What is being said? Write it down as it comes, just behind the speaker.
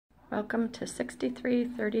Welcome to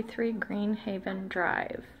 6333 Green Haven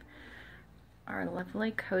Drive, our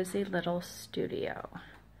lovely cozy little studio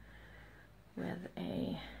with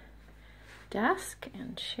a desk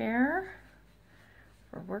and chair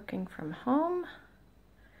for working from home,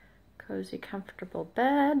 cozy comfortable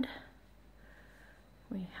bed.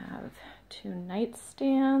 We have 2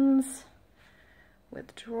 nightstands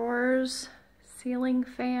with drawers, ceiling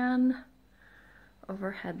fan,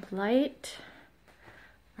 overhead light.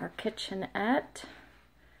 Our kitchenette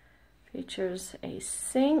features a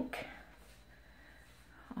sink,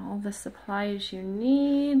 all the supplies you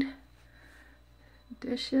need,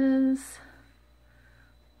 dishes,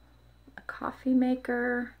 a coffee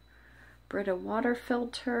maker, Brita water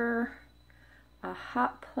filter, a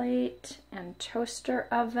hot plate and toaster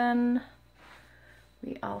oven.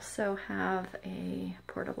 We also have a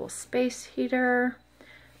portable space heater,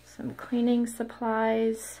 some cleaning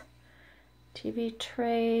supplies, TV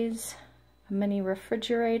trays, a mini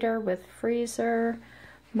refrigerator with freezer,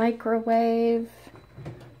 microwave.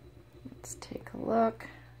 Let's take a look.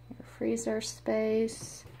 Your freezer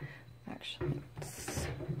space. Actually, let's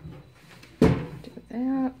do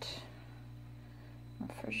that.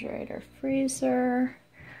 Refrigerator, freezer,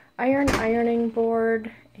 ironing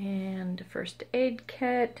board, and first aid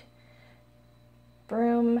kit,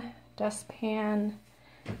 broom, dustpan,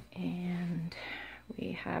 and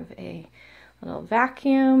we have a little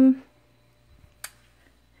vacuum.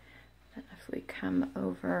 And if we come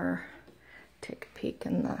over, take a peek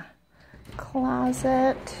in the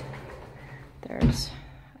closet, there's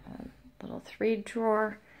a little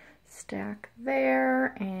 3-drawer stack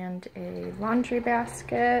there and a laundry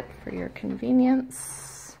basket for your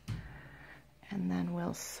convenience. And then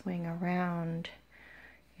we'll swing around.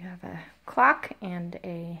 You have a clock and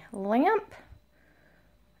a lamp.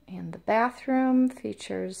 And the bathroom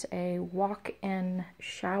features a walk-in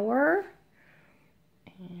shower.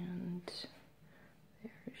 And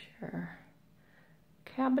there's your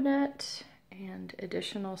cabinet and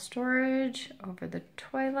additional storage over the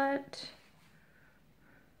toilet.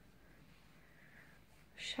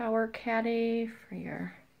 Shower caddy for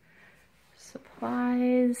your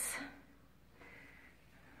supplies.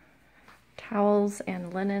 Towels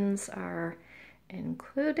and linens are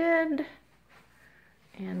included.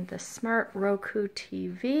 And the smart Roku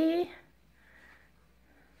TV.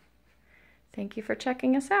 Thank you for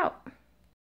checking us out.